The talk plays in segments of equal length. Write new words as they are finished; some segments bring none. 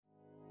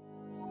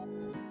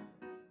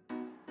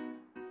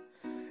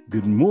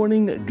Good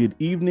morning, good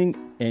evening,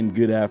 and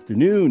good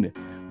afternoon.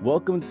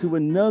 Welcome to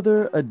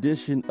another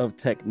edition of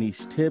Tech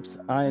Niche Tips.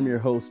 I am your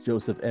host,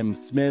 Joseph M.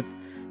 Smith.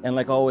 And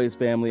like always,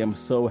 family, I'm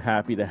so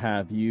happy to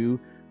have you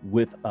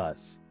with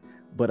us.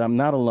 But I'm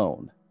not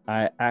alone.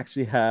 I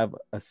actually have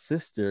a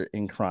sister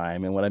in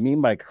crime. And what I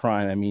mean by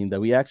crime, I mean that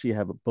we actually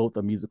have both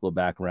a musical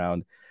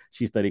background.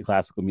 She studied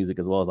classical music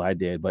as well as I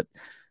did, but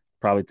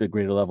probably to a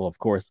greater level, of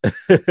course.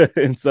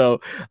 And so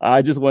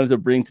I just wanted to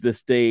bring to the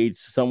stage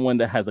someone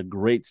that has a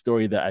great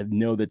story that I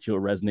know that you'll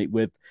resonate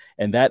with,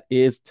 and that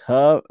is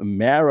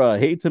Tamara.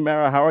 Hey,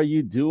 Tamara, how are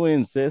you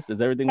doing, sis?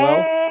 Is everything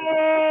well?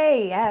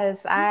 Hey, yes,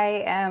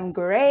 I am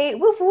great.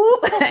 Whoop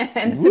whoop.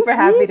 And Whoop, super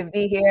happy whoop. to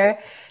be here.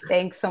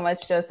 Thanks so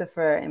much, Joseph,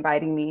 for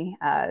inviting me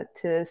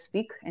to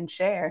speak and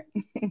share.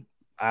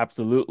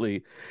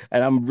 Absolutely.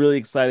 And I'm really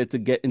excited to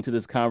get into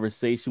this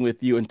conversation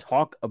with you and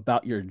talk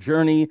about your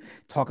journey,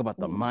 talk about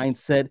the Ooh.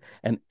 mindset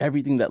and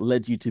everything that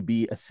led you to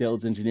be a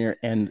sales engineer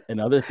and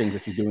other things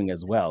that you're doing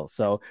as well.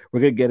 So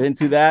we're going to get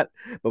into that.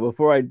 But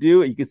before I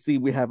do, you can see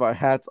we have our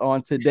hats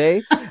on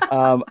today.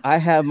 I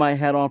have my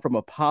hat on from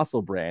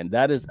Apostle Brand.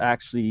 That is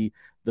actually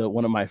the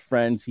one of my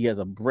friends. He has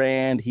a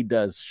brand. He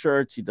does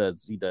shirts. He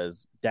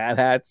does dad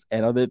hats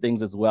and other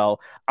things as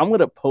well. I'm going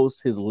to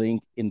post his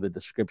link in the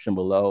description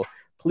below.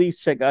 Please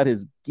check out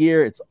his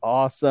gear. It's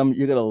awesome.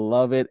 You're gonna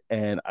love it,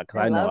 and because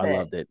I I know love I it.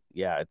 loved it.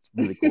 Yeah, it's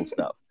really cool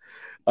stuff.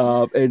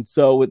 And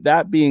so, with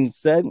that being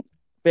said,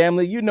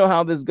 family, you know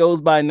how this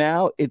goes by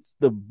now. It's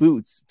the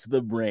boots to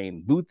the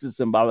brain. Boots is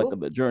symbolic Whoop. of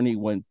the journey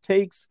one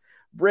takes.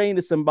 Brain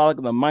is symbolic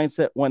of the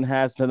mindset one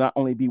has to not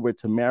only be where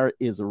Tamara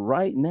is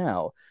right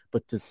now,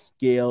 but to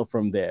scale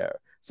from there.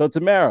 So,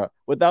 Tamara,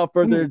 without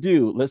further Mhm.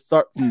 ado, let's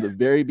start from the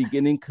very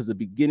beginning because the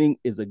beginning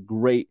is a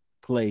great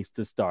place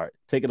to start.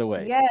 Take it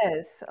away.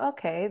 Yes.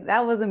 Okay.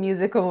 That was a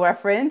musical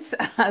reference.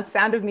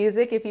 Sound of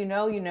Music. If you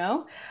know, you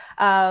know.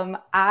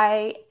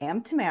 I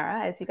am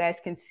Tamara, as you guys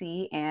can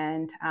see,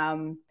 and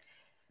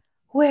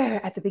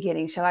where at the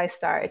beginning shall I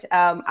start?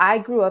 I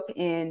grew up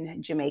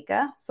in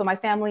Jamaica, so my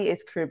family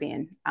is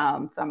Caribbean.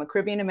 So I'm a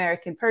Caribbean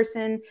American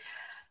person,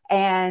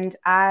 and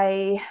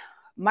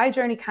my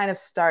journey kind of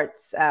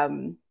starts.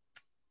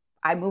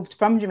 I moved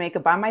from Jamaica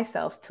by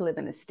myself to live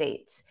in the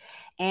States,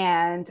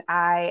 and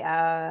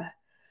I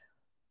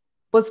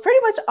was pretty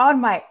much on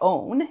my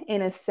own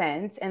in a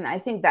sense. And I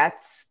think I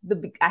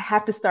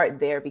have to start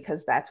there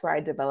because that's where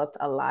I developed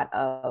a lot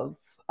of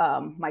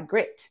my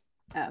grit.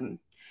 And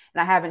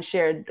I haven't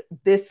shared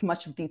this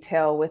much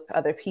detail with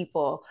other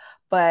people,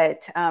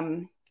 but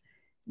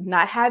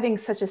not having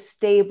such a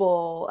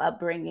stable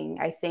upbringing,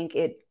 I think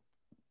it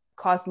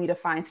caused me to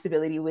find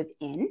stability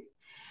within.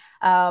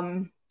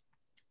 Um,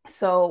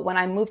 so when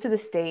I moved to the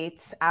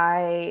States,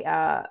 I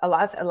a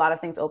lot of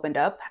things opened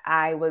up.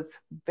 I was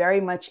very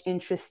much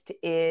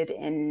interested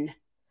in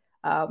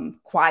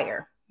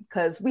choir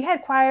because we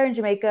had choir in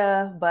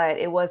Jamaica, but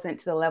it wasn't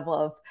to the level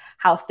of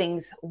how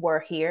things were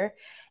here.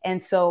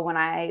 And so when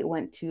I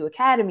went to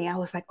academy, I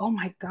was like, oh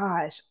my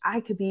gosh,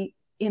 I could be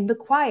in the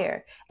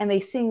choir, and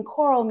they sing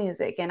choral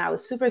music. And I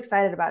was super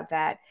excited about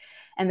that.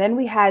 And then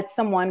we had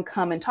someone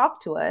come and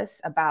talk to us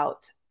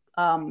about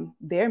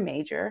their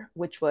major,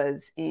 which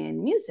was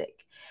in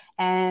music.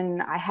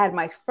 And I had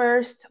my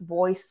first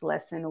voice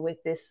lesson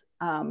with this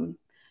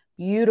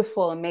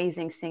beautiful,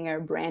 amazing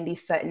singer, Brandy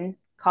Sutton,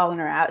 calling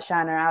her out,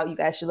 shouting her out. You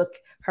guys should look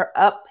her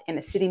up in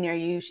a city near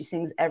you. She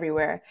sings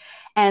everywhere.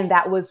 And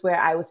that was where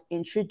I was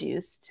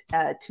introduced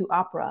to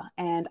opera.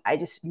 And I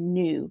just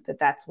knew that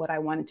that's what I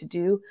wanted to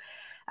do.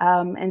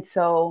 And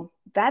so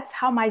that's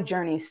how my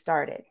journey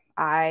started.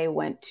 I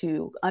went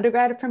to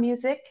undergrad for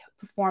music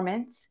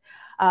performance.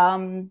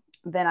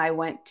 Then I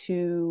went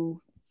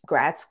to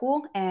grad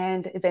school,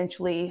 and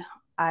eventually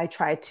I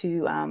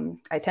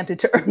attempted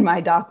to earn my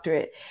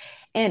doctorate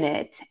in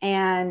it.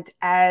 And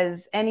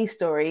as any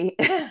story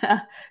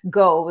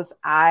goes,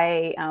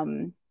 I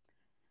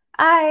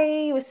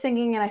was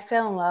singing and I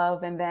fell in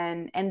love, and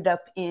then ended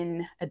up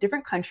in a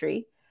different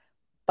country.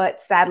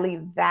 But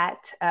sadly, that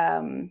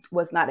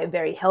was not a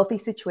very healthy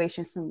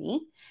situation for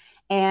me.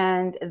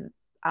 And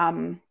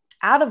um,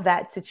 out of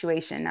that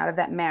situation, out of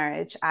that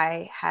marriage,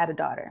 I had a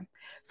daughter.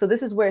 So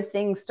this is where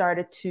things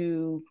started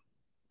to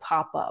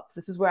pop up.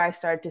 This is where I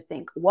started to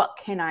think, what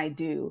can I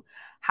do?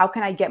 How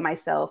can I get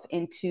myself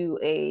into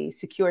a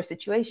secure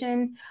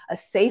situation, a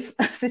safe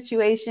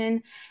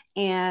situation?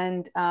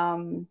 And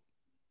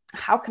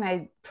how can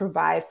I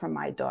provide for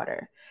my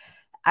daughter?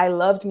 I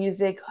loved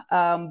music,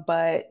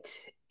 but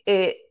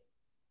it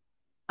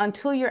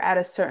until you're at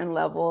a certain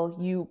level,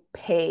 you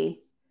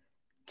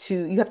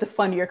have to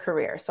fund your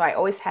career. So I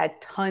always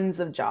had tons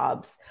of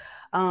jobs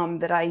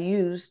that I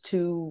used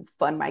to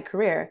fund my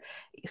career.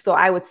 So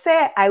I would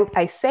say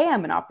I say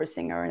I'm an opera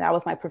singer and that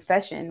was my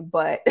profession,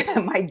 but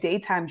my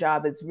daytime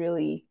job is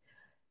really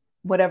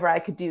whatever I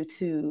could do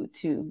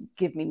to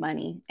give me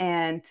money.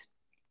 And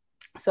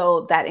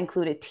so that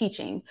included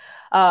teaching,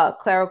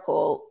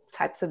 clerical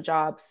types of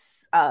jobs,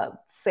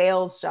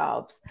 sales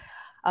jobs.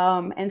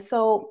 And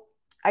so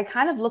I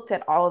kind of looked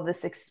at all of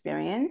this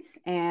experience,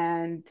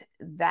 and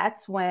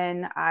that's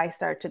when I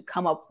started to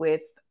come up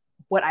with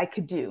what I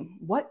could do.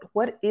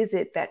 What is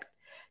it that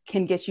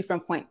can get you from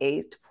point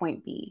A to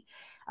point B?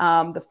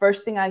 The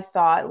first thing I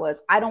thought was,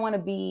 I don't want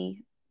to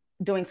be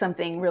doing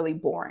something really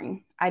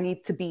boring. I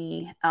need to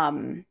be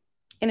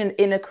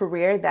in a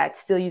career that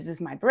still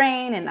uses my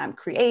brain, and I'm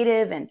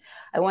creative, and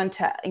I want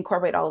to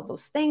incorporate all of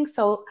those things.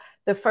 So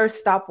the first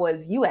stop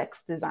was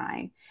UX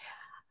design.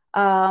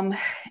 Um,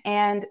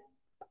 and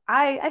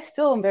I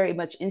still am very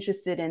much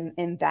interested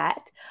in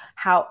that.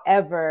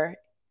 However,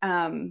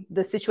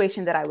 the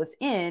situation that I was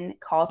in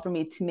called for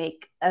me to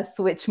make a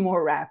switch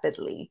more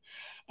rapidly.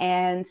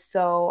 And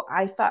so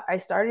I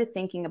started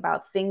thinking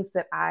about things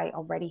that I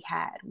already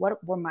had.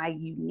 What were my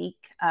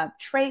unique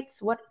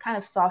traits? What kind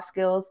of soft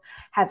skills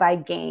have I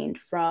gained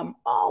from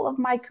all of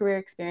my career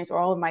experience, or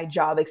all of my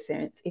job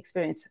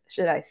experience,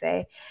 should I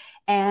say?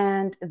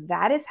 And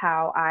that is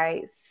how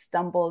I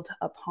stumbled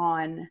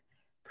upon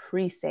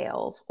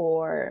pre-sales,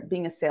 or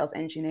being a sales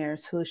engineer,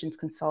 solutions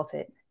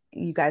consultant.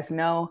 You guys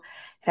know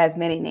it has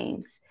many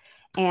names.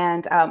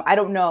 And I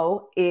don't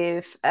know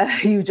if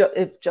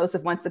if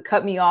Joseph wants to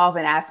cut me off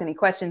and ask any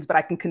questions, but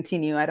I can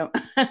continue. I don't.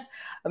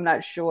 I'm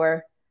not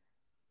sure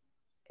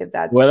if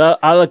that's Well,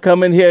 I'll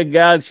come in here,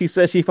 God. She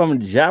says she's from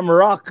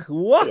Jamrock.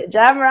 What?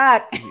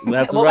 Jamrock.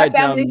 That's Well, my right,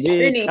 family's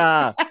Trini.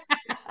 Jamaica.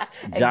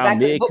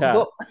 Exactly.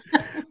 Jamaica.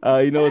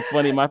 It's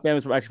funny. My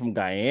family's actually from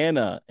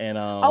Guyana, and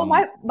Oh,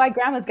 my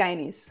grandma's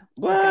Guyanese. She's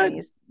what?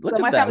 Guyanese. So Look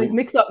at my that. family's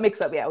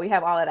mix up. Yeah, we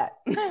have all of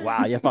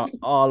Wow, that. you found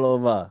all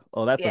over.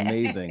 Oh, that's Yeah.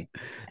 amazing.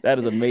 That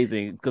is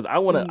amazing. Because I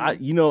want to,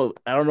 Mm.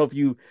 I don't know if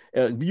you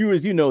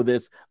viewers,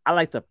 this. I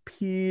like to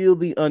peel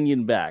the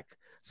onion back.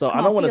 So I Come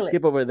don't on, want to peel it.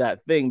 skip over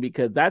that thing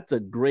because that's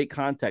a great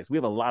context. We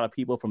have a lot of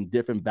people from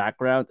different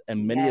backgrounds,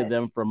 and many of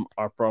Yes. them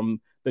are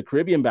from the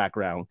Caribbean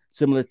background,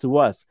 similar to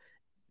us.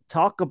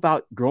 Talk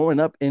about growing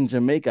up in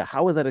Jamaica.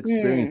 How was that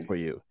experience Mm. for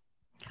you?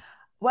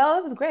 Well,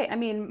 it was great. I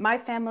mean, my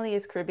family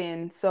is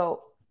Caribbean,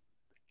 so,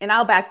 and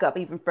I'll back up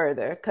even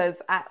further because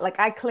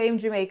I claim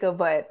Jamaica,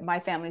 but my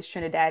family's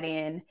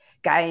Trinidadian,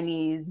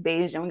 Guyanese,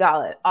 Bajan, we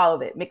got all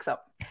of it mix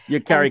up.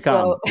 Your And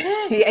so,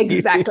 CARICOM. yeah,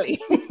 exactly.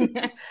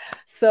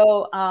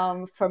 So,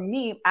 for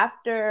me,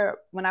 after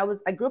when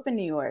I grew up in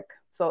New York,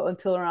 so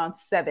until around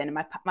 7,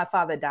 my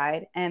father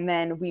died, and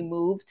then we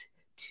moved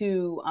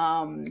to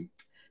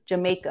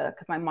Jamaica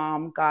because my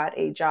mom got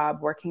a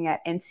job working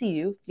at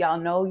NCU. Y'all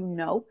know, you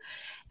know,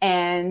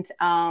 and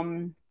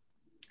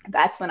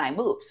that's when I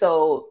moved.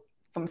 So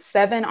from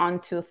 7 on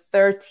to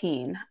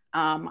 13,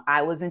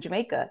 I was in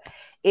Jamaica.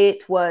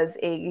 It was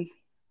a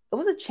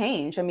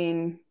change. I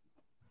mean,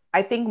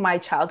 I think my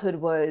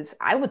childhood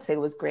I would say,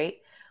 was great.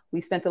 We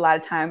spent a lot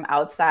of time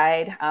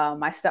outside.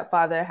 My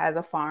stepfather has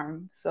a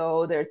farm,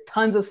 so there are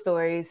tons of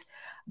stories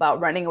about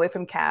running away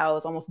from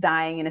cows, almost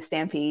dying in a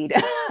stampede,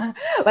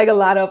 like a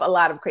lot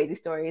of crazy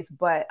stories.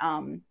 But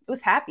it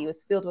was happy. It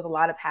was filled with a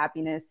lot of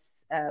happiness.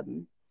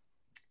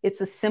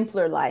 It's a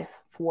simpler life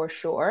for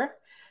sure,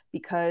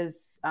 because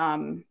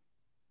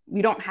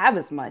you don't have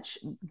as much.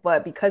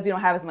 But because you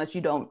don't have as much,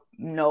 you don't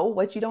know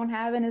what you don't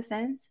have, in a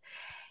sense.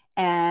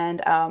 And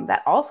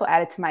that also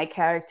added to my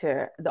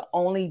character. The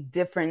only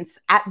difference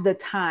at the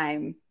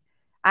time,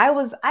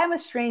 I'm a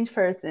strange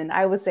person.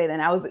 I would say that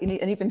I was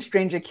an even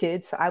stranger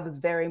kid. So I was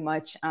very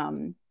much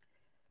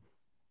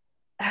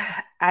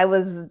I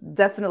was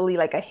definitely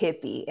like a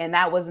hippie, and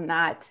that was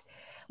not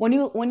when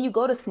you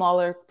go to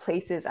smaller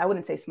places. I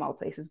wouldn't say small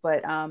places,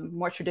 but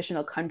more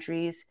traditional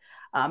countries.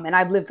 And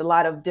I've lived in a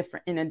lot of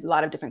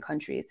different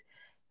countries.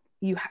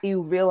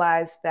 You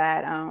realize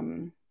that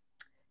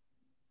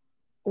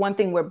one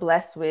thing we're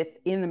blessed with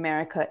in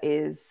America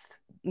is,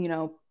 you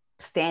know,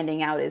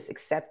 standing out is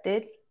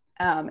accepted.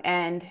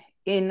 And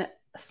in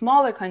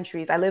smaller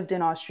countries, I lived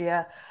in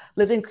Austria,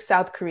 lived in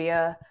South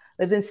Korea,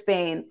 lived in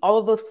Spain, all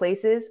of those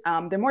places,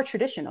 they're more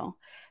traditional.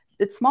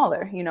 It's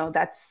smaller,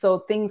 that's so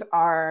things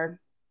are,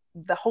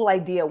 the whole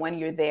idea when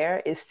you're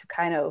there is to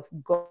kind of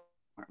go,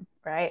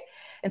 right?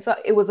 And so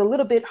it was a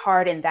little bit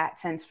hard in that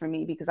sense for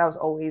me, because I was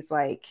always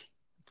like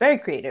very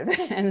creative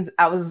and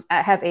I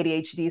have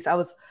ADHD, so I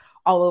was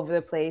all over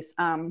the place.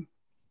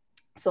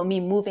 So me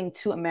moving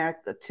to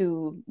America,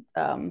 to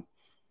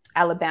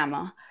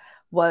Alabama,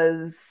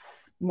 was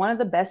one of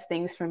the best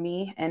things for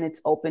me, and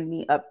it's opened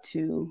me up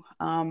to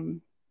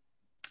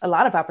a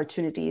lot of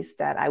opportunities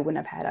that I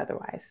wouldn't have had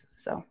otherwise.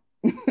 So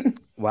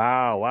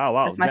Wow, wow,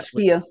 wow. that's my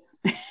spiel.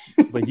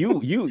 But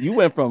you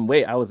went from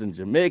wait, I was in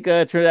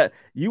Jamaica, Trinidad.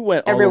 You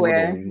went all over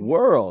the Everywhere,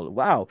 world.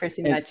 Wow.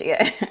 pretty And much,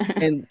 yeah.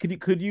 and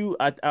could you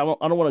I don't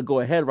want to go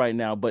ahead right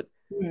now, but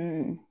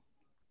Mm.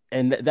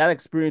 and that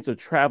experience of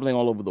traveling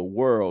all over the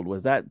world,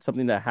 was that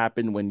something that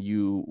happened when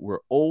you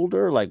were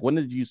older? Like when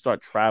did you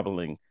start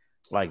traveling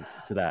like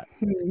to that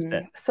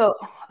extent? So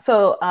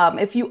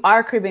if you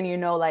are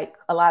Caribbean, like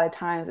a lot of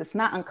times it's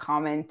not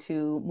uncommon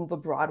to move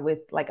abroad with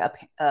like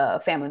a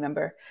family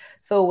member.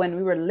 So when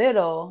we were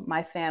little,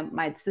 my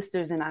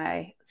sisters and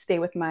I stayed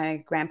with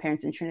my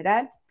grandparents in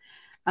Trinidad.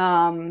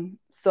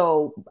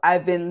 So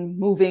I've been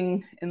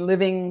moving and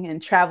living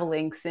and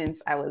traveling since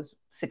I was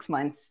 6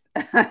 months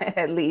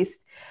at least.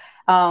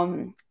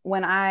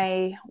 When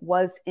I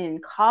was in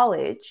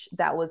college,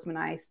 that was when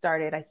I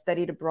started. I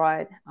studied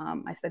abroad.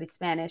 I studied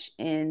Spanish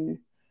in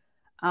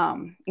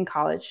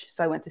college,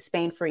 so I went to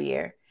Spain for a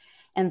year,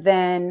 and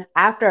then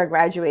after I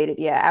graduated,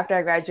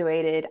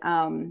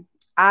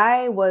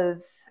 I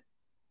was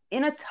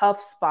in a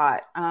tough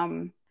spot.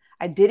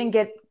 I didn't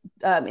get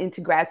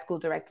into grad school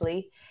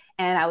directly,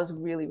 and I was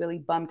really, really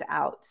bummed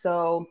out.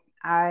 So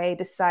I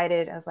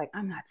decided, I was like,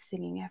 I'm not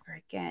singing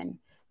ever again,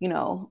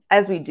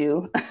 as we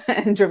do,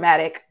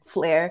 dramatic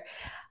flair.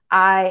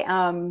 I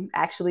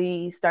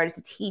actually started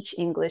to teach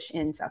English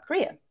in South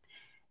Korea,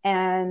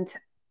 and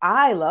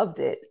I loved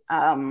it.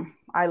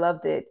 I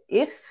loved it.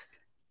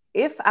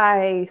 If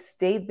I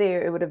stayed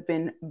there, it would have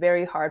been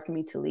very hard for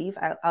me to leave.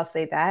 I'll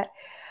say that.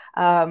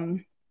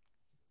 Um,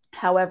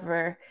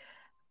 However,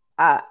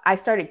 I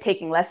started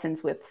taking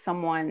lessons with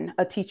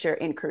a teacher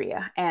in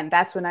Korea. And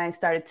that's when I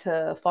started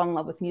to fall in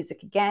love with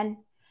music again.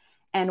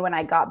 And when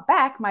I got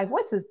back, my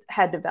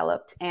had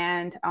developed.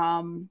 And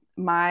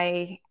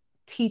my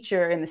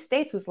teacher in the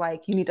States was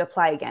like, you need to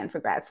apply again for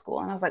grad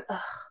school. And I was like,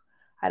 ugh,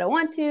 I don't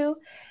want to.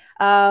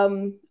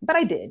 But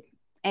I did.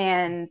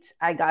 And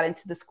I got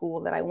into the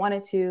school that I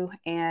wanted to.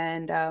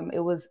 And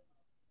it was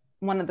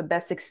one of the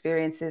best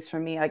experiences for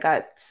me.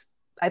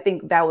 I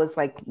think that was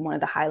like one of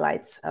the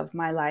highlights of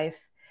my life,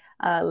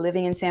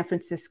 living in San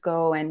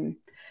Francisco. And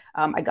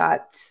I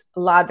got a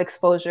lot of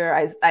exposure.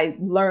 I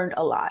learned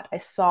a lot. I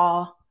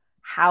saw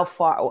how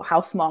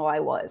small I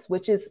was,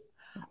 which is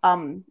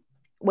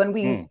when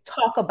we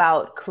talk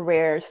about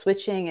career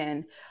switching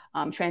and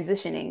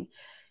transitioning,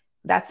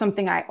 that's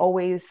something I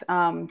always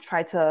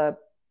try to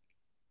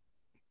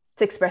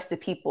express to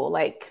people.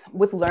 Like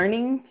with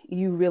learning,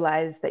 you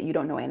realize that you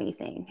don't know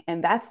anything,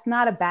 and that's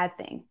not a bad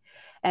thing.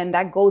 And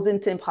that goes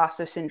into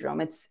imposter syndrome.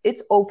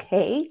 It's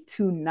okay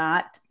to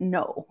not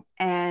know.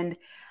 And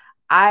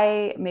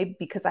I, maybe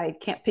because I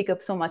can't pick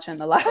up so much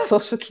on a lot of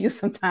social cues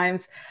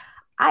sometimes,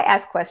 I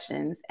ask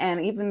questions,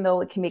 and even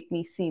though it can make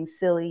me seem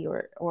silly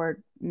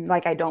or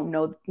like I don't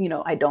know,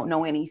 I don't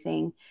know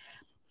anything,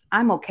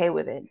 I'm okay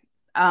with it,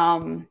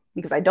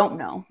 because I don't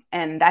know,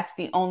 and that's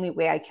the only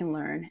way I can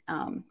learn.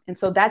 And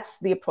so that's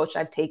the approach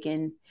I've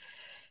taken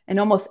in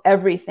almost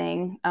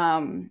everything,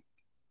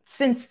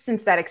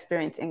 since that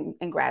experience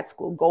in grad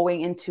school,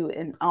 going into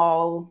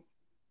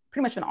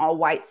pretty much an all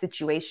white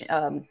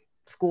situation,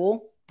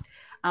 school,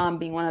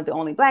 being one of the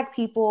only Black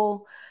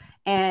people.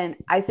 And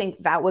I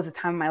think that was a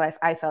time in my life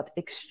I felt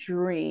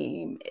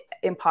extreme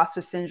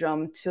imposter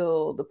syndrome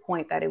to the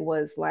point that it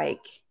was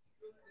like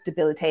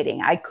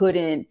debilitating. I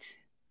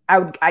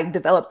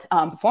developed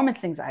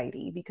performance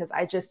anxiety because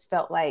I just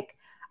felt like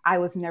I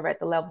was never at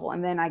the level.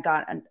 And then I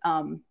got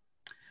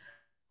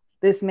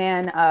this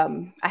man.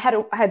 I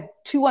had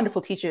two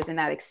wonderful teachers in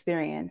that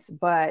experience,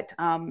 but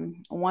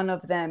one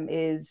of them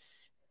is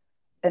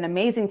an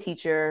amazing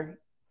teacher,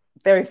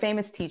 very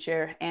famous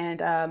teacher,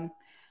 and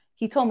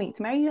he told me,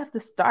 Tamara, you have to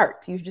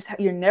start.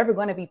 You're never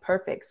going to be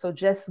perfect, so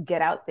just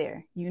get out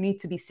there. You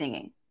need to be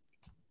singing.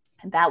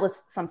 And that was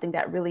something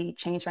that really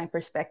changed my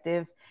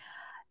perspective.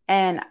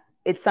 And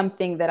it's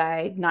something that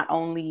I not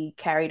only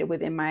carried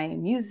within my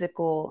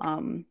musical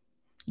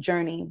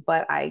journey,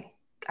 but I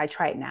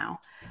try it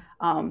now.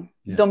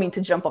 Don't mean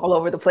to jump all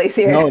over the place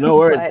here. No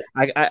worries.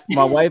 But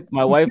My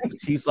wife,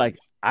 she's like,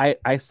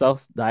 I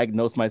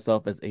self-diagnosed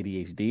myself as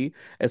ADHD,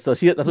 and so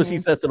that's what she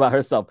says about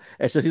herself.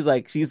 And so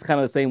she's kind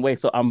of the same way.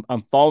 So I'm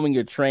following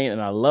your train, and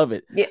I love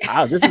it.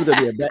 yeah. This is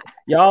gonna be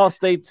y'all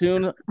stay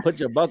tuned. Put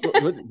your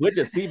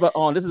seatbelt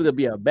on. This is gonna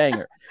be a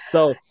banger.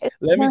 So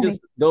let me just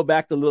go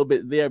back a little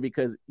bit there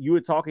because you were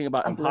talking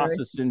about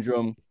imposter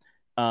syndrome.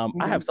 I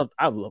have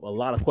a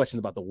lot of questions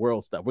about the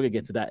world stuff. We're gonna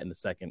get to that in a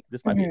second.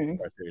 This might be a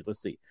two-part series.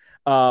 Let's see.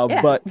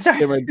 But sure.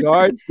 in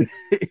regards I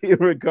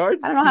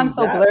don't know how I'm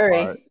so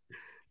blurry. Part,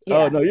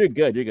 oh no, you're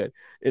good. You're good.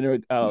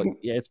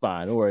 Yeah, it's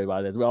fine. Don't worry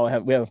about it. We're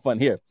having fun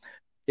here.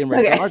 In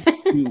regards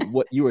to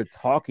what you were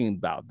talking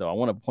about, though, I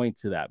want to point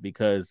to that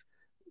because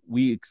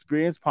we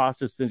experience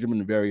imposter syndrome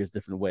in various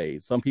different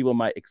ways. Some people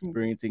might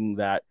experiencing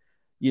that,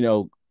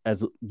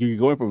 as you're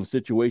going from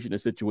situation to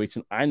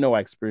situation. I know I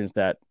experienced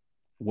that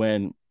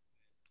when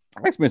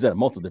I experienced that in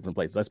multiple different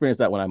places. I experienced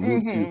that when I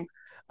moved to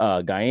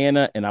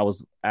Guyana, and I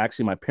was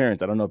actually my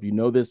parents. I don't know if you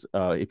know this.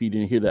 If you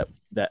didn't hear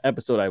that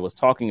episode, I was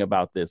talking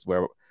about this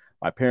where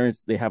my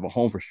parents, they have a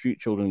home for street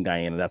children in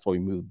Guyana. That's why we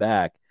moved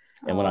back.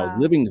 And when I was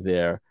living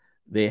there,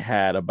 they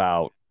had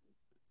I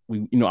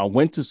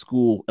went to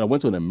school. I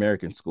went to an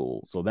American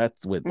school, so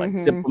that's with like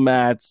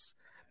diplomats,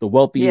 the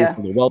wealthiest,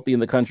 and the wealthy in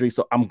the country.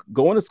 So I'm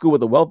going to school with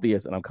the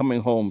wealthiest, and I'm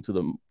coming home to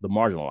the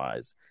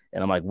marginalized.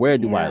 And I'm like, where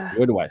do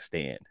I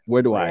stand?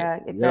 Where do I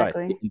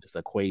fit in this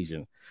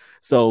equation?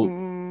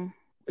 So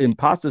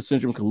imposter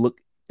syndrome can look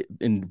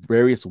in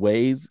various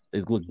ways.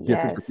 It look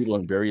different for people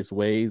in various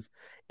ways.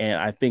 And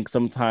I think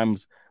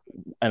sometimes,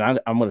 and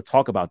I'm going to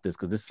talk about this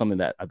because this is something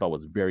that I thought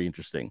was very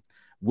interesting.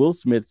 Will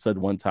Smith said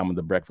one time on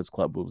the Breakfast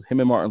Club, it was him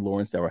and Martin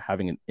Lawrence that were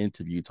having an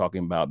interview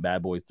talking about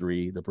Bad Boys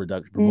 3, the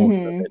production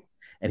promotion of Mm-hmm. it.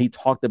 And he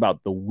talked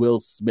about the Will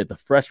Smith, the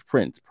Fresh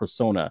Prince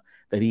persona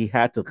that he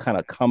had to kind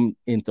of come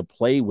into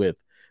play with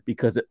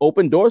because it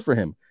opened doors for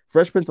him.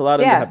 Fresh Prince allowed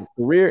him to Yeah, have a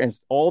career and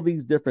all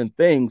these different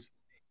things.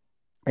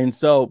 And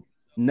so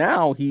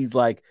now he's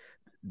like,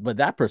 but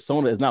that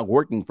persona is not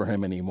working for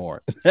him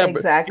anymore. People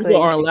exactly,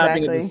 aren't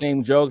laughing at the exactly.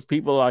 same jokes.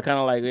 People are kind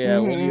of like, yeah,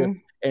 what are you? Mm-hmm.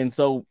 And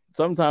so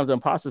sometimes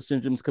imposter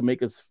syndromes can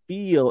make us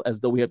feel as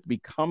though we have to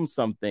become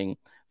something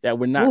that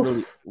we're not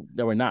really, Oof,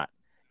 that we're not.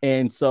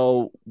 And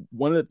so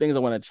one of the things I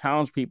want to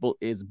challenge people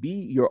is be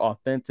your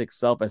authentic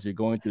self as you're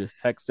going through this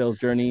tech sales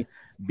journey.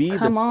 Be the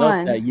come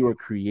self that on. you were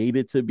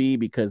created to be,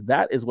 because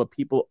that is what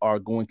people are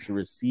going to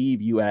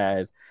receive you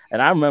as. And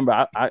I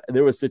remember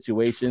there were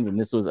situations, and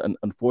this was an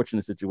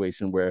unfortunate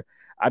situation where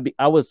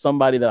I was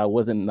somebody that I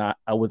was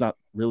not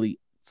really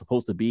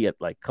supposed to be at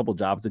like a couple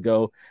jobs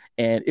ago,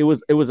 and it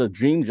was a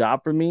dream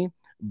job for me,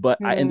 but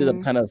I ended up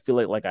Mm, kind of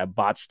feeling like I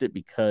botched it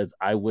because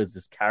I was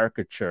this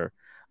caricature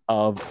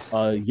of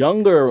a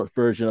younger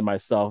version of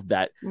myself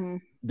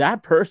mm,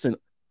 that person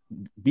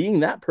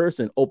being that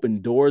person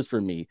opened doors for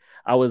me.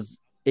 I was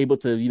able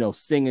to,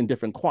 sing in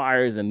different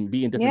choirs and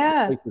be in different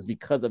yeah. places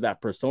because of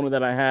that persona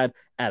that I had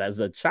as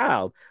a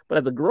child. But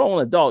as a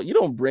grown adult, you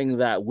don't bring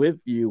that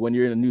with you when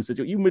you're in a new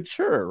situation. You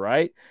mature,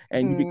 right?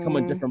 And you become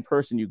a Mm, different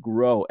person, you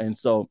grow. And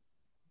so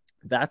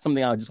that's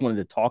something I just wanted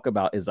to talk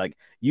about is like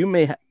you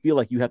may feel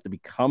like you have to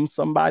become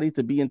somebody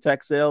to be in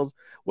tech sales,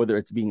 whether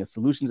it's being a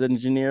solutions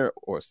engineer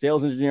or a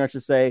sales engineer, I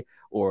should say,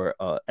 or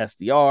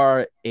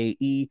SDR,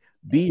 AE.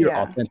 Be your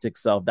yeah, authentic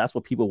self. That's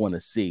what people want to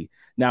see.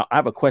 Now, I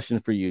have a question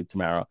for you,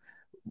 Tamara.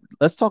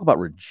 Let's talk about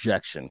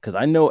rejection because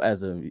I know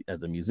as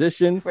a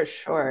musician, for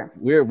sure.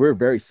 we're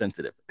very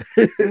sensitive,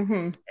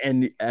 Mm-hmm.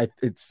 and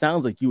it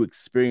sounds like you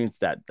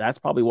experienced that. That's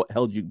probably what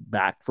held you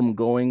back from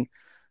going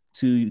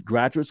to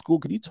graduate school.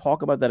 Could you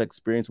talk about that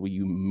experience where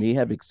you may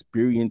have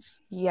experienced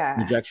Yeah.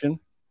 rejection?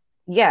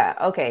 Yeah.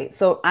 Okay.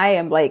 So I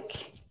am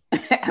like,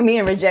 me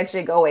and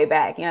rejection go way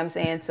back. You know what I'm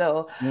saying?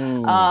 So,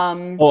 Mm.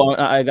 um, Oh,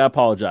 I gotta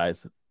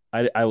apologize.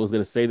 I was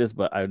gonna say this,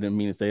 but I didn't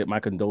mean to say it. My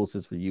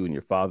condolences for you and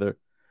your father.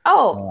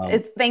 oh, Um,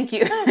 it's thank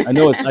you. I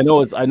know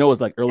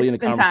it's like early It's in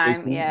the been time.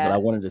 conversation, but I Yeah.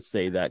 wanted to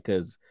say that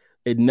because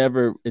it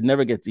never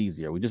gets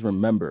easier. We just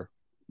remember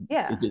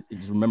Yeah. it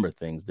just remember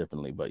things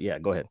differently. But yeah,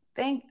 go ahead.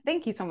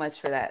 Thank you so much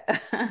for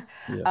that.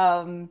 Yeah.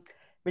 um,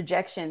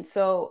 rejection.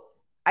 So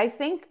I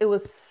think it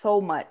was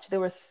so much. There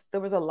was a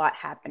lot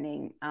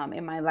happening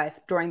in my life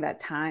during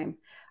that time.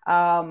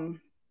 Um,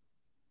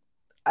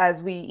 as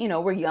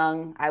we're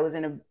young. I was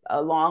in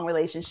a long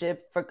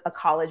relationship, for a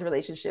college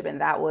relationship,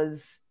 and that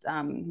was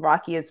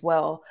rocky as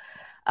well.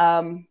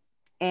 Um,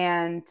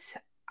 and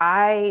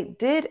I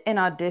did an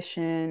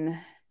audition.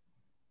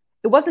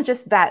 It wasn't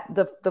just that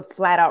the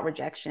flat out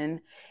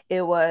rejection.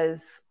 It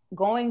was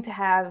going to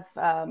have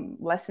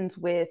lessons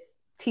with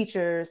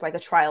teachers, like a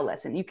trial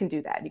lesson. You can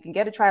do that. You can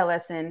get a trial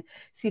lesson,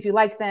 see if you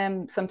like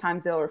them.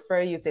 Sometimes they'll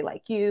refer you if they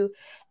like you.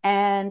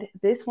 And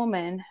this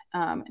woman,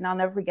 and I'll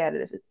never forget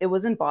it. It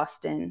was in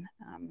Boston.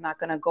 I'm not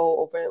going to go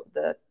over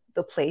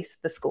the place,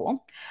 the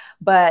school,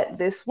 but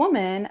this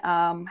woman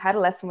had a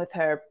lesson with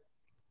her,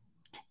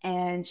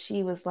 and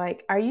she was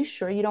like, "Are you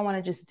sure you don't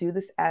want to just do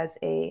this as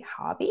a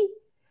hobby?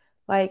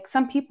 Like,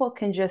 some people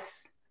can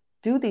just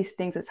do these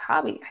things as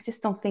hobby. I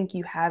just don't think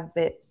you have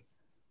it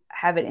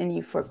in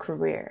you for a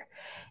career.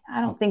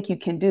 I don't think you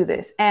can do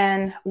this."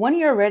 And when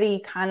you're already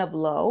kind of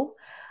low,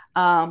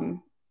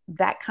 um,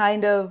 that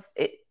kind of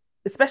it,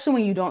 especially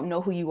when you don't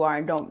know who you are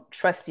and don't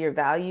trust your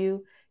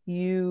value,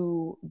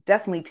 you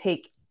definitely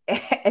take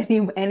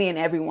any and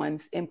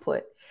everyone's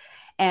input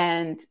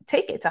and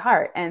take it to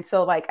heart. And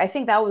so, like, I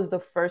think that was the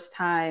first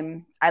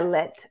time I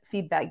let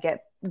feedback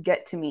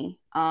get to me.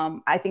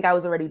 I think I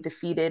was already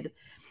defeated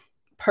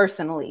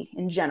personally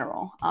in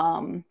general.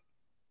 And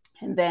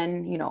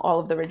then, all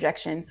of the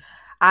rejection.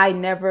 I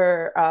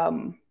never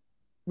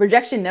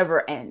Rejection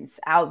never ends.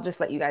 I'll just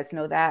let you guys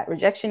know that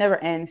rejection never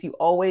ends. You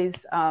always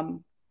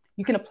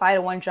you can apply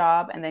to one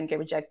job and then get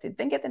rejected,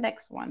 then get the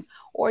next one,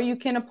 or you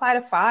can apply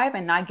to five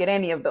and not get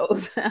any of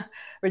those.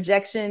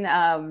 Rejection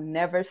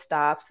never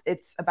stops.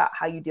 It's about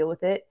how you deal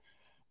with it.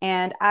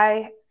 And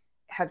I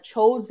have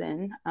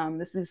chosen,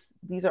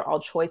 these are all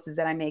choices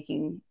that I'm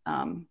making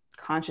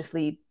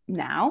consciously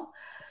now,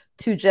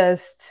 to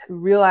just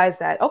realize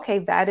that, okay,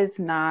 that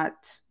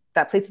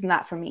place is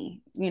not for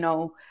me.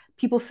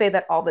 People say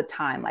that all the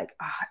time, like,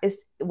 it's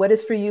what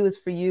is for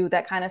you,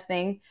 that kind of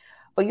thing.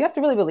 But you have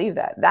to really believe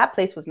that that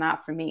place was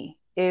not for me.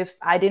 If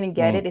I didn't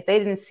get Mm. it, if they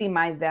didn't see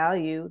my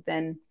value,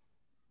 then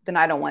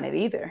I don't want it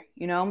either.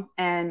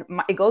 And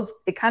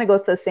it kind of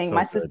goes to saying,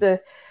 So good.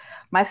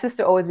 my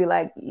sister always be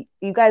like,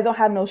 you guys don't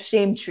have no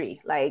shame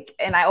tree. Like,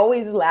 and I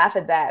always laugh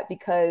at that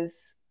because,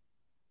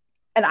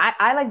 and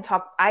I like to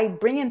talk, I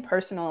bring in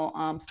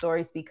personal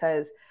stories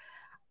because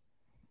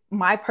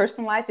my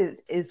personal life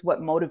is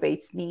what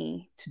motivates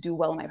me to do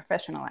well in my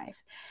professional life.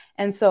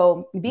 And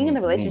so being in the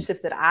Mm-hmm.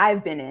 relationships that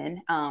I've been in,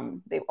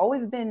 they've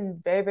always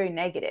been very, very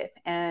negative.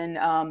 And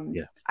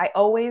Yeah.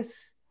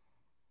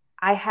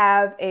 I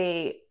have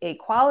a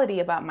quality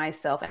about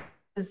myself.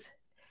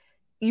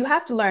 You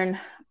have to learn.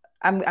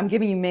 I'm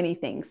giving you many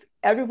things.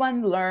 Everyone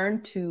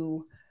learn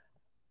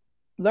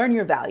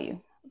your value.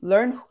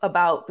 Learn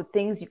about the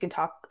things you can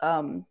talk.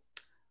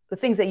 The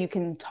things that you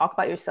can talk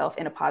about yourself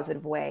in a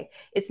positive way.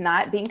 It's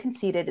not being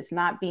conceited. It's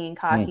not being Mm.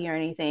 cocky or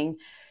anything.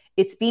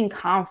 It's being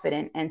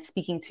confident and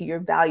speaking to your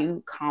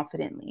value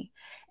confidently.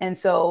 And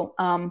so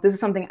this is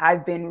something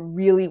I've been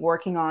really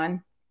working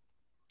on,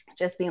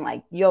 just being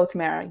like, yo,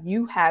 Tamara,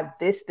 you have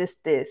this, this,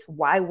 this.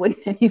 Why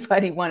wouldn't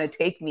anybody want to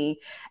take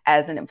me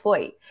as an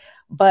employee?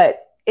 But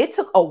it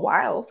took a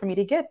while for me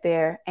to get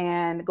there.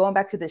 And going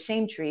back to the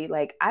shame tree,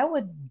 like I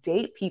would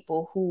date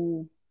people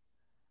who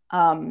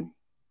um,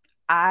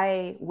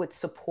 I would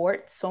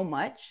support so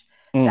much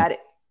Mm. that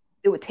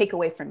it would take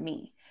away from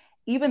me.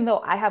 Even though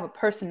I have a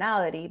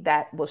personality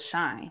that will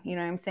shine, you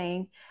know what I'm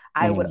saying?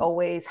 I would Mm.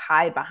 always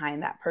hide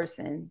behind that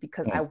person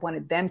because I Mm.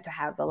 wanted them to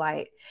have the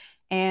light.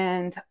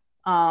 And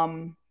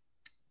um,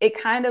 it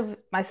kind of,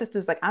 my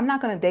sister's like, I'm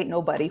not going to date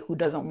nobody who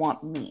doesn't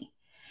want me.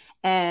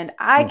 And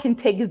I Mm. can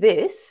take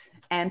this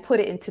and put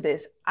it into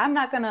this. I'm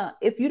not gonna,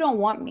 if you don't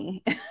want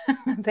me,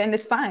 then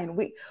it's fine.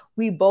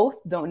 We both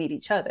don't need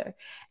each other.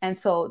 And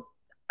so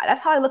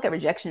that's how I look at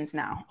rejections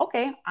now.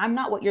 Okay, I'm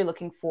not what you're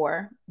looking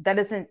for. That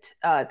isn't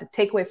to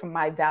take away from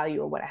my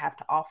value or what I have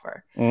to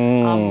offer.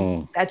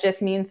 Mm. That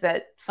just means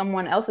that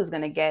someone else is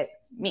gonna get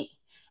me.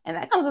 And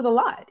that comes with a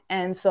lot.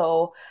 And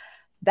so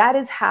that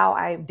is how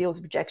I deal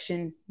with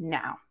rejection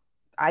now.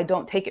 I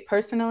don't take it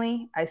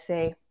personally. I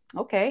say,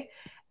 okay.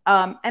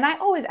 And I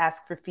always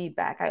ask for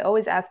feedback. I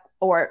always ask,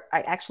 or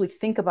I actually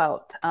think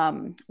about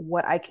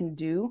what I can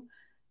do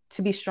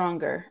to be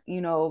stronger,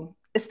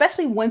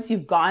 especially once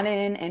you've gone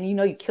in and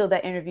you killed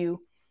that interview.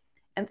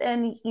 And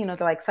then, they're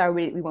like,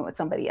 sorry, we went with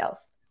somebody else.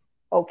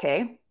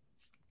 Okay,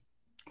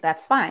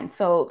 that's fine.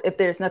 So if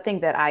there's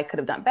nothing that I could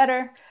have done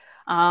better,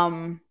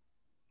 um,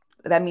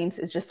 that means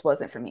it just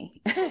wasn't for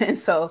me. And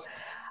so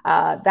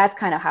that's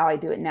kind of how I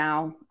do it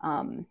now.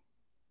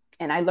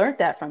 And I learned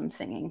that from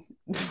singing,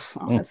 Mm.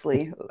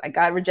 honestly. I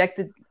got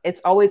rejected.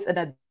 It's always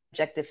an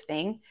objective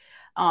thing.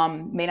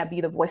 May not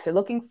be the voice they're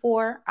looking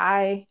for.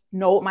 I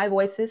know what my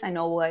voice is, I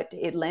know what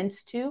it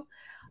lends to.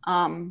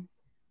 Um,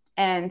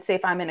 and say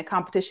if I'm in a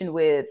competition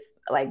with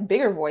like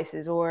bigger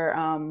voices or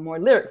more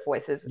lyric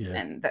voices, Yeah.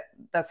 and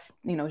that's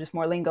just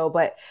more lingo.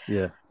 But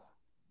Yeah.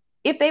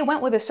 if they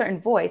went with a certain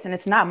voice and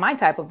it's not my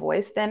type of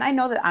voice, then I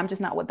know that I'm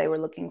just not what they were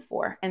looking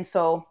for. And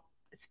so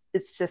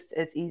it's just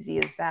as easy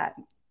as that.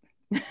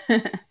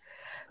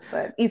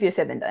 But easier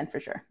said than done for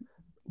sure.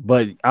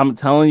 But I'm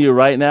telling you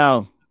right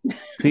now,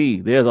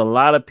 T, there's a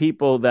lot of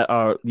people that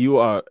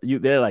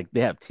they're like they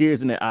have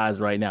tears in their eyes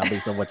right now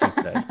based on what you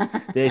said.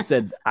 They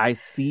said, I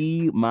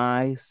see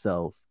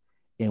myself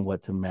in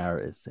what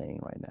Tamara is saying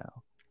right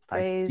now.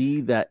 I Praise.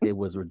 see that it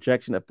was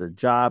rejection after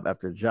job.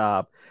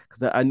 Because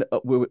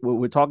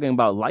we're talking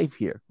about life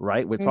here,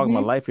 right? We're talking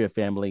about Mm-hmm. life here,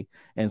 family.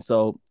 And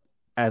so,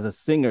 as a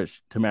singer,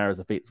 Tamara's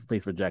a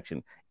face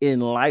rejection. In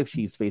life,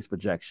 she's faced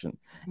rejection,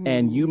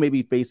 and you Mm. may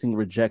be facing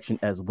rejection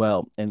as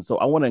well. And so,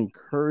 I want to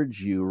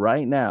encourage you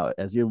right now,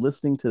 as you're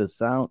listening to the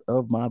sound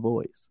of my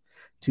voice,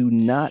 to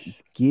not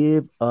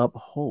give up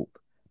hope,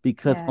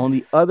 because on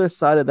Yes. the other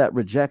side of that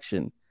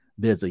rejection,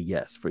 there's a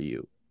yes for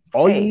you.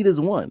 All you Hey. need is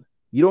one.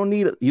 You don't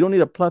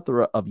need a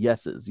plethora of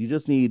yeses. You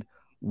just need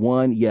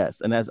one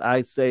yes. And as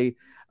I say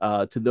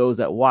to those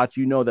that watch,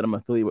 that I'm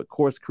affiliated with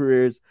Course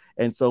Careers,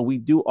 and so we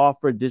do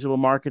offer digital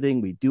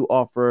marketing. We do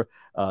offer.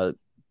 Now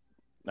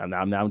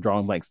I'm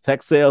drawing blanks.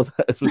 Tech sales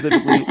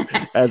specifically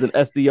as an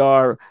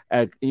SDR.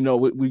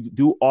 We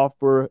do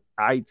offer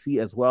IT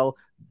as well.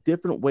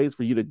 Different ways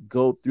for you to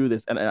go through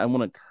this, and I want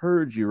to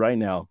encourage you right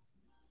now.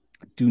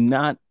 Do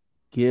not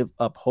give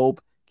up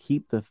hope.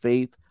 Keep the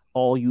faith.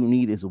 All you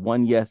need is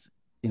one yes,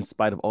 in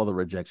spite of all the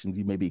rejections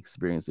you may be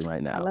experiencing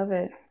right I now. love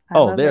it. I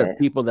Oh, love there are it.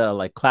 people that are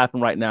like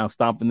clapping right now,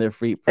 stomping their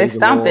feet. They're Praise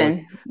the Lord.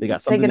 stomping, They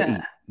got something taking to a,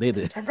 eat. They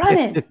did. they're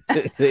running.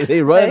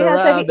 they running Yeah,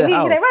 so around the they're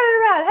house.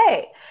 running around.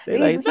 Hey, They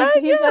like, thank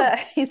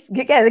he's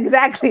you. yeah,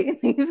 exactly.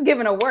 He's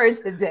giving a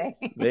word today.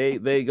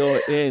 They go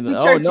in. We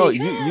Oh no, churchy.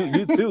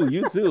 you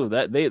too.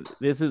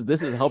 This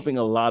is helping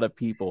a lot of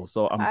people.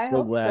 So I'm I so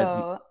hope glad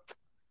you. so.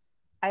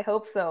 I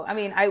hope so. I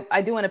mean,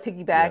 I do want to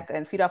Yeah, piggyback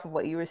and feed off of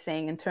what you were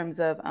saying in terms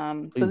of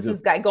so please this do.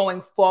 is guy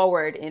going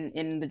forward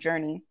in the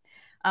journey.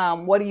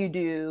 What do you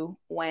do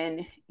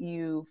when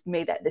you've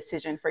made that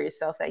decision for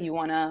yourself that you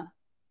want to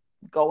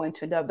go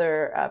into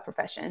another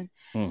profession?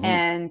 Mm-hmm.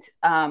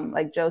 And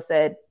like Joe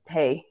said,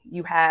 hey,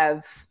 you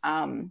have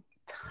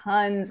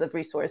tons of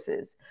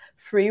resources,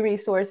 free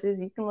resources.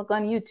 You can look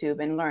on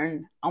YouTube and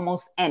learn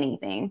almost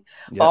anything,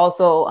 but Yep.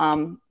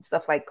 also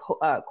stuff like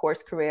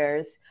course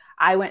careers.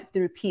 I went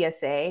through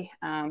PSA,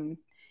 and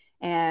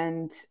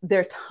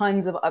there are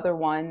tons of other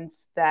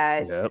ones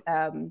that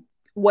Yep.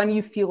 when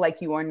you feel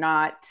like you are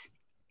not,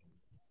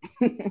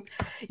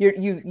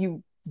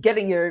 you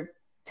getting your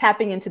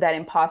tapping into that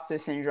imposter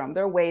syndrome.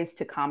 There are ways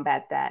to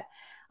combat that.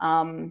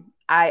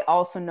 I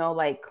also know,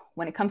 like,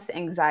 when it comes to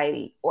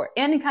anxiety or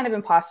any kind of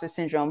imposter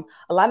syndrome,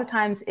 a lot of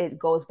times it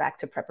goes back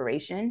to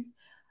preparation.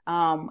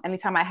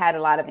 Anytime I had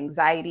a lot of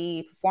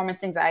anxiety,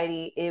 performance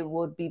anxiety, it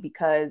would be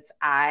because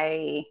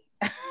I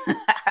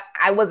didn't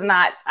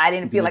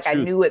Speaking feel the like I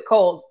truth. knew it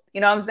cold.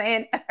 You know what I'm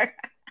saying?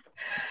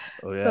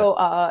 Oh yeah. So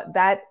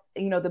that,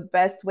 the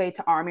best way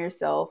to arm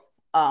yourself,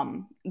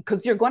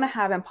 because you're going to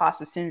have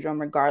imposter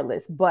syndrome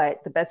regardless,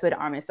 but the best way to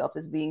arm yourself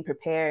is being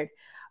prepared,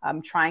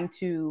 trying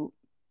to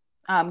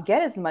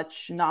get as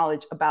much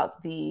knowledge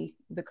about the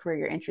career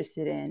you're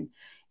interested in,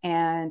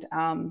 and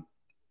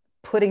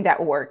putting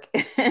that work,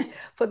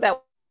 put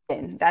that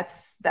in.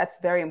 That's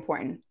very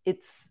important.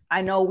 It's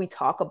I know we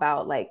talk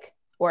about, like,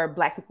 or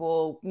Black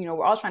people,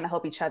 we're all trying to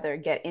help each other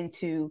get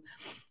into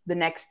the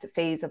next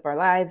phase of our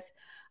lives.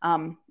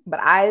 But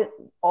I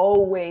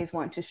always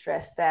want to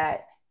stress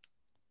that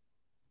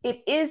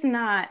it is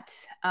not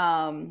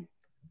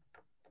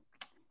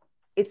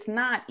it's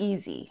not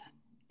easy.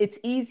 It's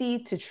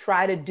easy to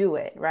try to do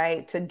it,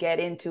 right? To get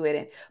into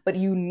it, but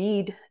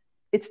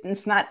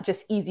it's not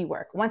just easy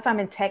work. Once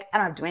I'm in tech, I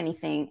don't have to do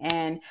anything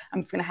and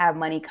I'm just going to have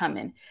money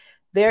coming.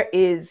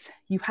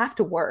 You have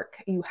to work.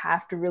 You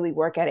have to really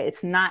work at it.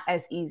 It's not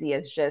as easy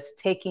as just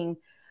taking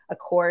a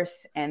course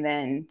and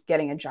then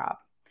getting a job.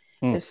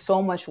 Hmm. There's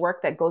so much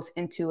work that goes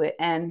into it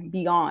and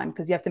beyond,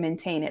 because you have to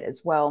maintain it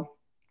as well.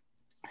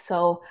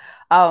 So,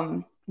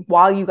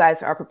 while you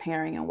guys are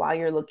preparing and while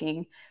you're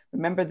looking,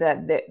 remember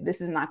that this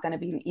is not going to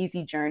be an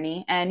easy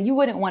journey, and you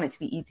wouldn't want it to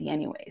be easy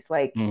anyways.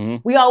 Like, Mm-hmm.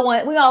 we all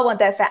want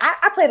that fast.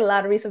 I played the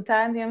lottery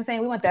sometimes. You know what I'm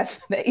saying? We want that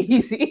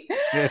easy,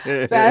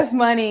 fast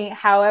money.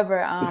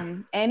 However,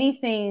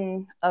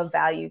 anything of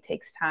value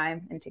takes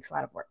time and it takes a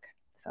lot of work.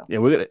 So, Yeah,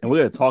 we're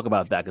gonna talk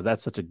about that because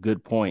that's such a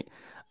good point.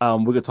 We're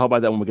gonna talk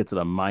about that when we get to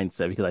the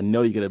mindset because I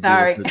know you're gonna be able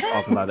sorry, to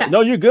talk about that.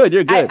 No, you're good.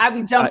 You're good. I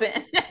be I, jumping.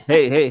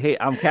 hey,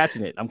 I'm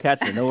catching it. I'm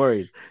catching it. No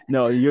worries.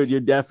 No, you're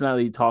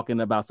definitely talking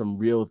about some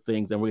real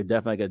things, and we're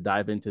definitely gonna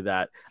dive into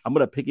that. I'm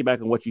gonna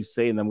piggyback on what you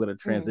say, and then I'm gonna Mm,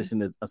 transition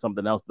to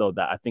something else though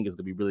that I think is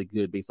gonna be really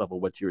good based off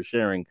of what you were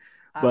sharing.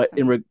 But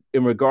awesome.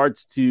 in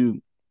regards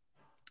to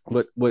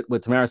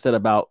what Tamara said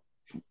about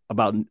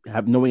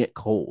knowing it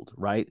cold,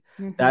 right?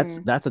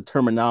 Mm-hmm. That's a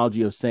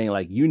terminology of saying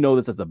like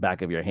this as the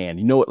back of your hand.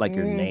 You know it like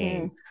your Mm-hmm.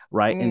 name,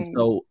 right? And Mm.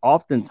 so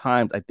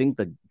oftentimes I think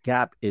the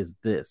gap is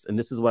this, and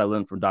this is what I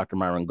learned from Dr.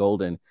 Myron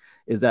Golden,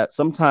 is that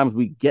sometimes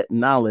we get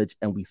knowledge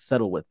and we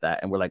settle with that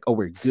and we're like, oh,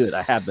 we're good.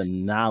 I have the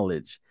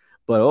knowledge.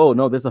 But oh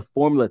no, there's a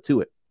formula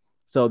to it.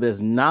 So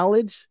there's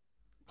knowledge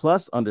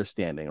plus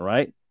understanding,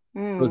 right?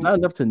 So it's Mm. not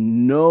enough to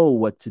know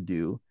what to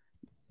do,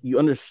 you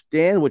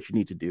understand what you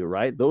need to do,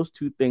 right? Those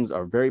two things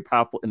are very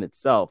powerful in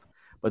itself.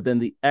 But then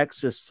the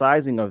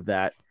exercising of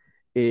that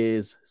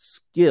is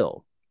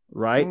skill,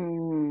 right?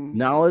 Mm.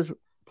 Knowledge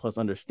plus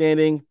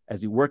understanding.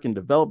 As you work and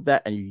develop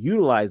that and you're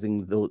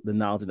utilizing the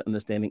knowledge and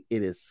understanding,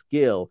 it is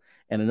skill.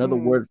 And another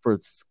Mm. word for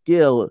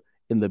skill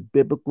in the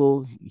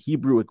biblical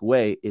Hebrewic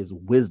way is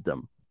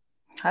wisdom.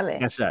 Hale.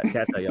 Catch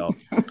that, y'all.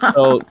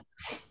 So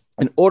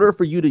in order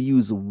for you to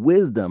use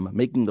wisdom,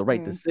 making the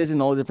right Mm.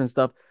 decision, all the different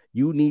stuff,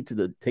 you need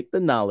to take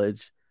the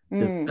knowledge,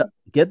 de- Mm.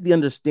 get the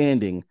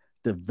understanding,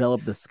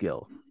 develop the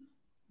skill.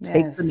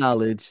 Take Yes. the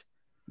knowledge,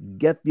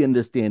 get the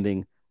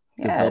understanding,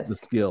 develop Yes. the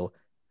skill,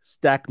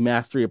 stack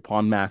mastery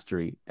upon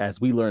mastery as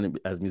we learn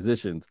as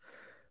musicians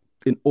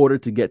in order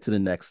to get to the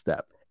next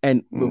step.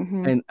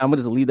 Mm-hmm. And I'm gonna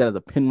just leave that as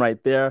a pin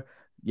right there.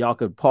 Y'all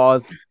could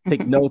pause,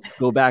 take notes,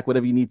 go back,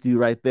 whatever you need to do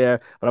right there.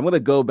 But I'm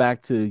gonna go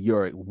back to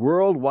your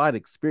worldwide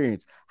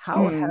experience.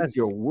 How Mm. has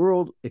your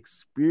world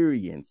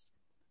experience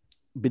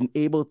been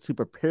able to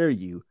prepare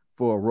you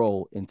for a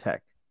role in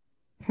tech?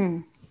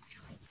 Hmm.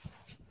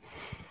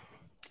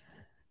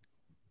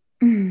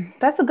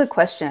 That's a good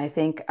question, I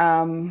think.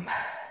 And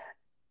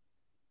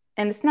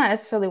it's not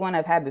necessarily one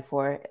I've had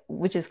before,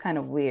 which is kind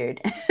of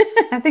weird.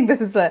 I think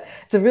it's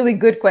a really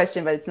good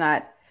question, but it's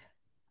not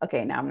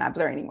okay. Now I'm not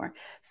blurry anymore.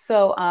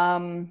 So,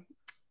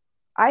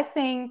 I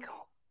think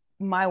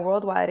my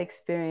worldwide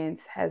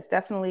experience has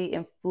definitely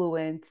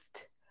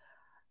influenced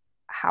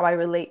how I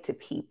relate to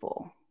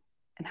people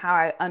and how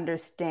I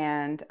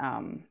understand,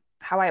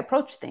 how I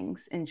approach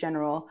things in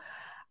general.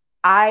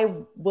 I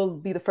will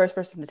be the first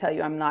person to tell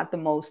you I'm not the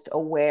most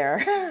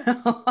aware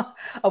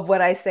of what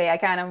I say. I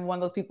kind of am one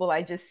of those people,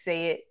 I just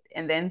say it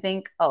and then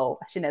think, oh,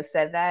 I shouldn't have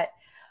said that.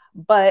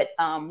 But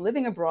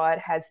living abroad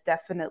has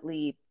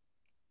definitely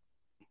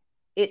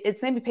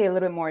it's made me pay a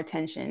little bit more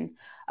attention,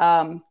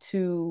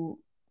 to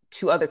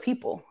other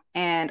people,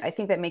 and I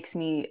think that makes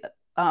me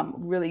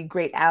really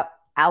great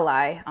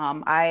ally.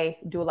 I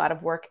do a lot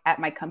of work at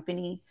my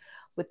company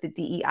with the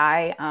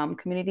DEI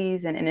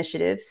communities and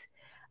initiatives,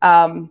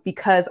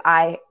 because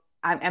I'm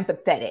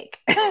empathetic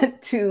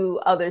to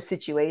other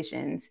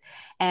situations,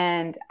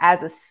 and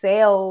as a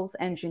sales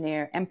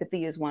engineer,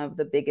 empathy is one of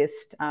the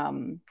biggest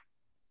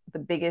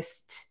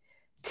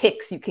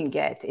ticks you can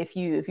get. If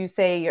you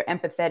say you're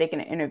empathetic in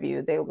an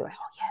interview, they will be like,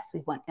 oh yes,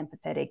 we want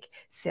empathetic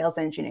sales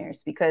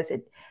engineers, because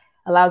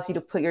allows you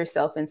to put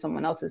yourself in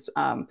someone else's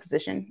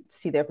position, to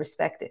see their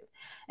perspective.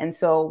 And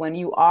so when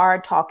you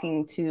are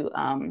talking to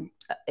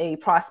a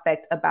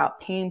prospect about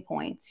pain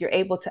points, you're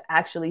able to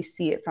actually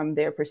see it from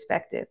their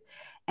perspective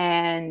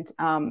and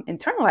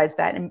internalize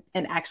that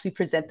and actually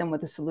present them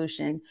with a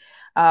solution.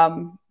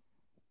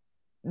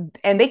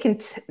 And they can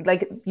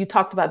like you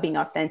talked about being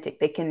authentic,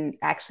 they can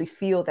actually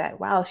feel that,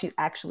 wow, he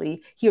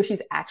or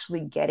she's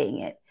actually getting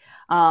it.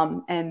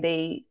 And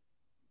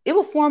it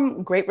will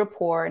form great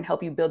rapport and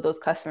help you build those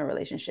customer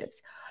relationships.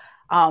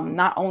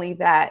 Not only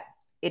that,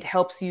 it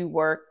helps you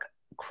work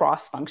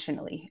cross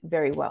functionally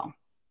very well.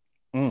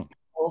 Mm,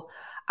 So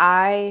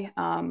I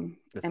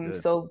that's am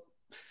good.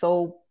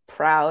 so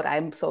proud.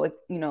 I'm so,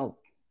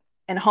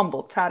 and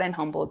humbled, proud and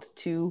humbled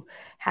to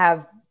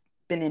have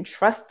been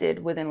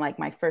entrusted within like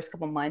my first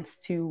couple months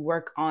to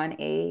work on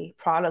a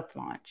product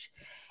launch.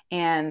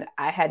 And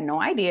I had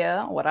no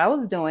idea what I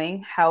was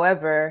doing.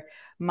 However,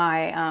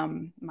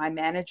 my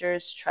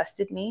managers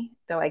trusted me.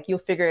 They're like, "You'll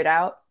figure it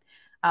out,"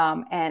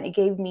 and it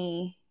gave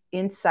me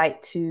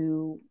insight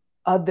to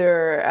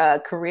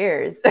other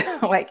careers.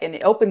 Like, and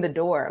it opened the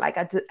door. Like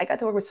I got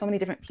to work with so many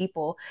different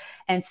people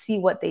and see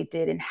what they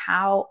did and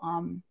how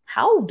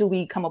do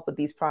we come up with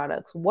these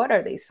products, what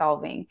are they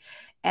solving.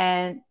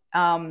 And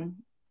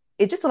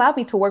it just allowed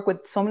me to work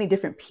with so many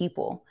different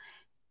people,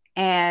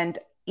 and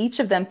each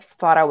of them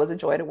thought I was a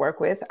joy to work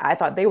with. I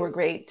thought they were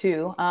great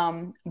too,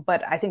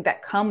 but I think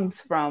that comes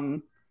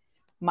from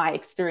my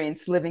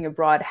experience living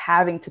abroad,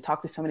 having to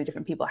talk to so many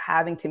different people,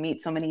 having to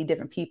meet so many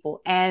different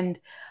people, and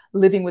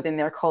living within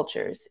their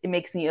cultures. It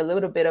makes me a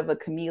little bit of a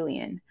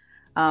chameleon.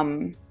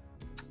 Um,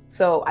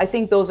 so I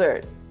think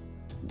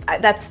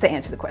that's to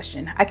answer the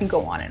question. I can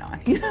go on and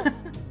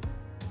on.